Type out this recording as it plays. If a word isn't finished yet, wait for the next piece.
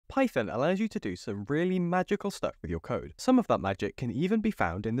Python allows you to do some really magical stuff with your code. Some of that magic can even be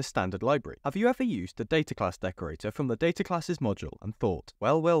found in the standard library. Have you ever used the Dataclass decorator from the Dataclasses module and thought,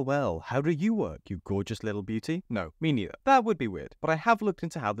 well, how do you work, you gorgeous little beauty? No, me neither. That would be weird, but I have looked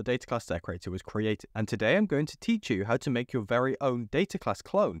into how the Dataclass decorator was created, and today I'm going to teach you how to make your very own Dataclass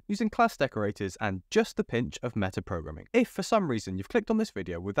clone using class decorators and just a pinch of metaprogramming. If for some reason you've clicked on this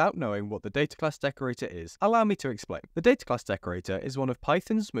video without knowing what the Dataclass decorator is, allow me to explain. The Dataclass decorator is one of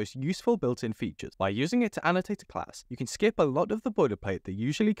Python's most useful built-in features. By using it to annotate a class, you can skip a lot of the boilerplate that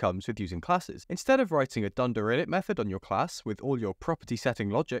usually comes with using classes. Instead of writing a dunder_init method on your class with all your property setting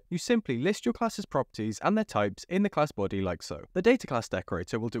logic, you simply list your class's properties and their types in the class body like so. The Dataclass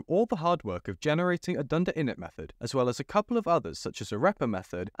decorator will do all the hard work of generating a dunder_init method, as well as a couple of others such as a repr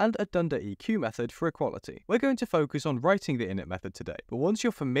method and a dunder_eq method for equality. We're going to focus on writing the init method today, but once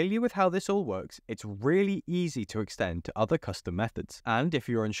you're familiar with how this all works, it's really easy to extend to other custom methods. And if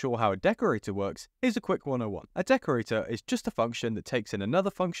you're unsure how a decorator works, here's a quick 101. A decorator is just a function that takes in another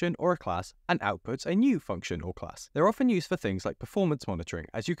function or a class and outputs a new function or class. They're often used for things like performance monitoring,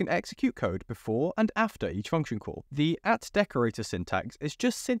 as you can execute code before and after each function call. The @decorator syntax is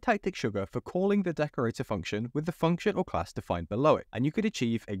just syntactic sugar for calling the decorator function with the function or class defined below it, and you could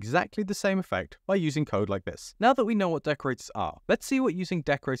achieve exactly the same effect by using code like this. Now that we know what decorators are, let's see what using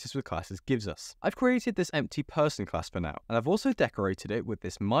decorators with classes gives us. I've created this empty person class for now, and I've also decorated it with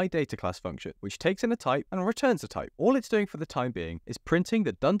this myDataClass function, which takes in a type and returns a type. All it's doing for the time being is printing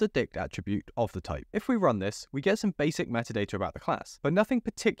the dunder_dict attribute of the type. If we run this, we get some basic metadata about the class, but nothing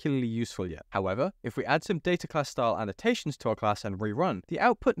particularly useful yet. However, if we add some dataclass style annotations to our class and rerun, the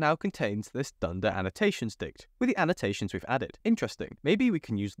output now contains this dunder_annotations_dict with the annotations we've added. Interesting. Maybe we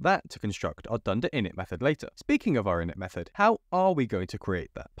can use that to construct our dunder_init method later. Speaking of our init method, how are we going to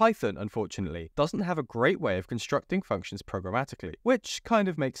create that? Python, unfortunately, doesn't have a great way of constructing functions programmatically, which kind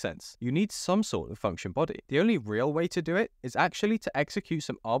of makes sense. You need some sort of function body. The only real way to do it is actually to execute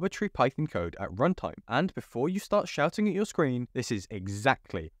some arbitrary Python code at runtime. And before you start shouting at your screen, this is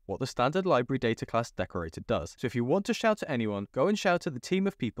exactly what the standard library Dataclass decorator does. So if you want to shout at anyone, go and shout at the team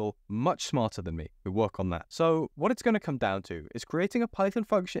of people much smarter than me who work on that. So what it's going to come down to is creating a Python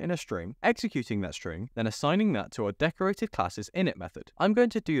function in a string, executing that string, then assigning that to our decorated class's init method. I'm going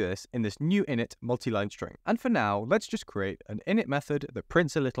to do this in this new init multi-line string. And for now, let's just create an init method that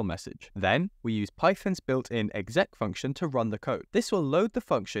prints a little message. Then we use Python's built-in exec function to run the code. This will load the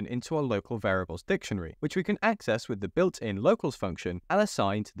function into our local variables dictionary, which we can access with the built-in locals function and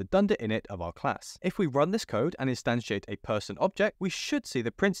assign to the dunder_init of our class. If we run this code and instantiate a person object, we should see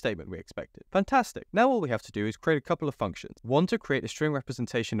the print statement we expected. Fantastic. Now all we have to do is create a couple of functions. One to create a string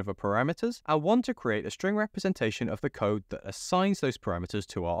representation of our parameters, and one to create a string representation of the code that assigns those parameters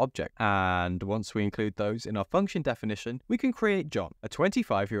to our object. And once we include those in our function definition, we can create John, a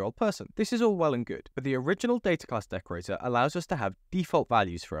 25-year-old person. This is all well and good, but the original Dataclass decorator allows us to have default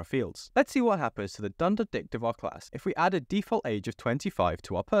values for our fields. Let's see what happens to the dunder_dict of our class if we add a default age of 25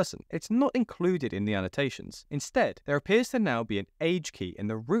 to our person. It's not included in the annotations. Instead, there appears to now be an age key in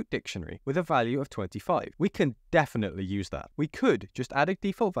the root dictionary with a value of 25. We can definitely use that. We could just add a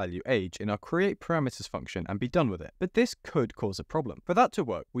default value age in our create parameters function and be done with it, but this could cause a problem. For that to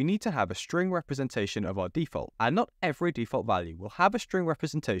work, we need to have a string representation of our default, and not every default value will have a string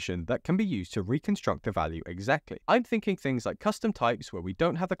representation that can be used to reconstruct the value exactly. I'm thinking things like custom types where we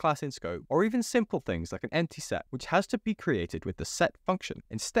don't have the class in scope, or even simple things like an empty set, which has to be created with the set function.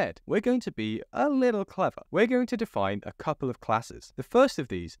 Instead, we're going to be a little clever. We're going to define a couple of classes. The first of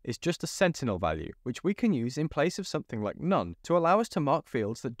these is just a sentinel value, which we can use in place of something like none to allow us to mark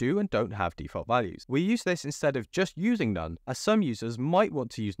fields that do and don't have default values. We use this instead of just using none, as some users might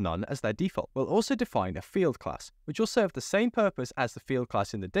want to use none as their default. We'll also define a field class, which will serve the same purpose as the field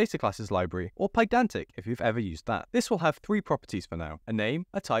class in the Dataclasses library, or Pydantic if you've ever used that. This will have three properties for now: a name,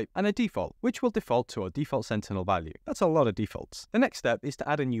 a type, and a default, which will default to our default sentinel value. That's a lot of defaults. The next step is to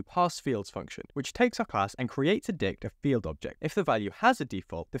add a new parseFields function, which takes our class and creates a dict of field object. If the value has a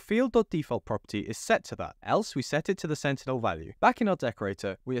default, the field.default property is set to that, else we set it to the sentinel value. Back in our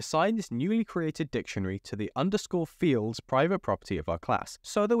decorator, we assign this newly created dictionary to the _fields private property of our class,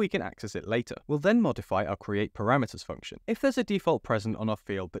 so that we can access it later. We'll then modify our create parameters function. If there's a default present on our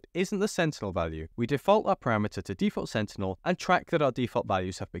field that isn't the sentinel value, we default our parameter to default sentinel and track that our default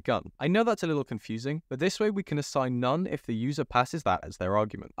values have begun. I know that's a little confusing, but this way we can assign none if the user passes that as their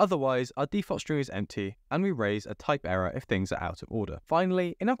argument. Otherwise, our default string is empty, and we raise a type error if things are out of order.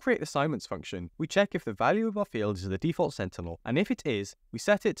 Finally, in our create assignments function, we check if the value of our fields is the default sentinel, and if it is, we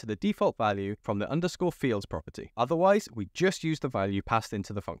set it to the default value from the underscore fields property. Otherwise, we just use the value passed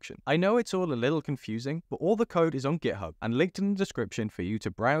into the function. I know it's all a little confusing, but all the code is on GitHub and linked in the description for you to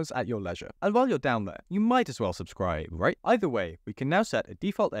browse at your leisure. And while you're down there, you might as well subscribe, right? Either way, we can now set a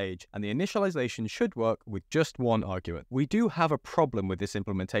default age, and the initialization should work with just one argument. We do have a problem with this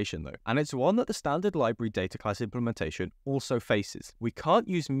implementation though, and it's one that the standard library data class implementation also faces. We can't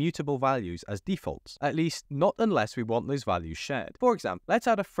use mutable values as defaults, at least not unless we want those values shared. For example, let's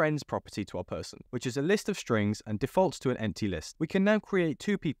add a friends property to our person, which is a list of strings and defaults to an empty list. We can now create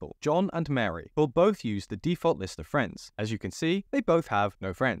two people, John and Mary, who will both use the default list of friends. As you can see, they both have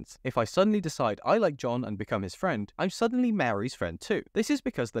no friends. If I suddenly decide I like John and become his friend, I'm suddenly Mary's friend too. This is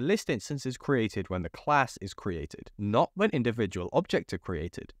because the list instance is created when the class is created, not when individual objects are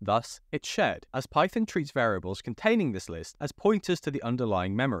created. Thus, it's shared, as Python treats variables containing this list as pointers to the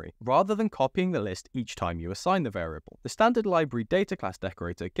underlying memory, rather than copying the list each time you assign the variable. The standard library data class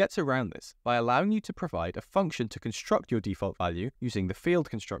decorator gets around this by allowing you to provide a function to construct your default value using the field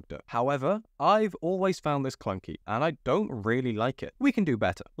constructor. However, I've always found this clunky, and I don't really like it. We can do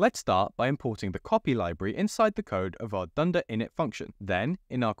better. Let's start by importing the copy library inside the code of our dunder_init function. Then,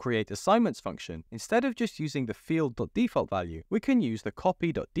 in our create assignments function, instead of just using the field.default value, we can use the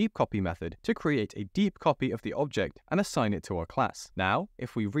copy.deepCopy method to create a deep copy of the object and assign it to our class. Now,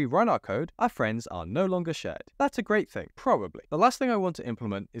 if we rerun our code, our friends are no longer shared. That's a great thing, probably. The last thing I want to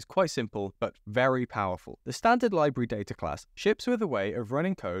implement is quite simple, but very powerful. The standard library data class ships with a way of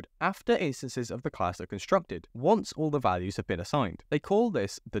running code after instances of the class are constructed, once all the values have been assigned. They call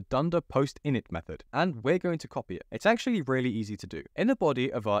this the dunder_post_init method, and we're going to copy it. It's actually really easy to do. In the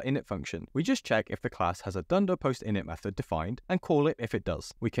body of our init function, we just check if the class has a dunder_post_init method defined and call it if it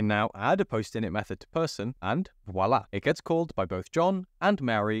does. We can now add a post_init method to person, and voila, it gets called by both John and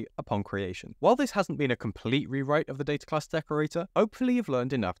Mary upon creation. While this hasn't been a complete rewrite of the data class decorator, hopefully you've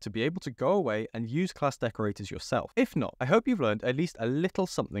learned enough to be able to go away and use class decorators yourself. If not, I hope you've learned at least a little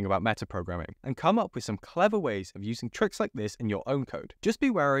something about metaprogramming and come up with some clever ways of using tricks like this in your own code. Just be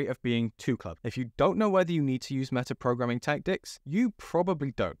wary of being too clever. If you don't know whether you need to use metaprogramming tactics, you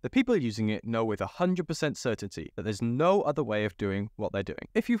probably don't. The people using it know with 100% certainty that there's no other way of doing what they're doing.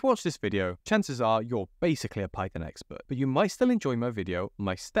 If you've watched this video, chances are you're basically a Python expert, but you might still enjoy my video,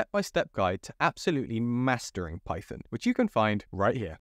 my step-by-step guide to absolutely mastering Python, which you can find right here.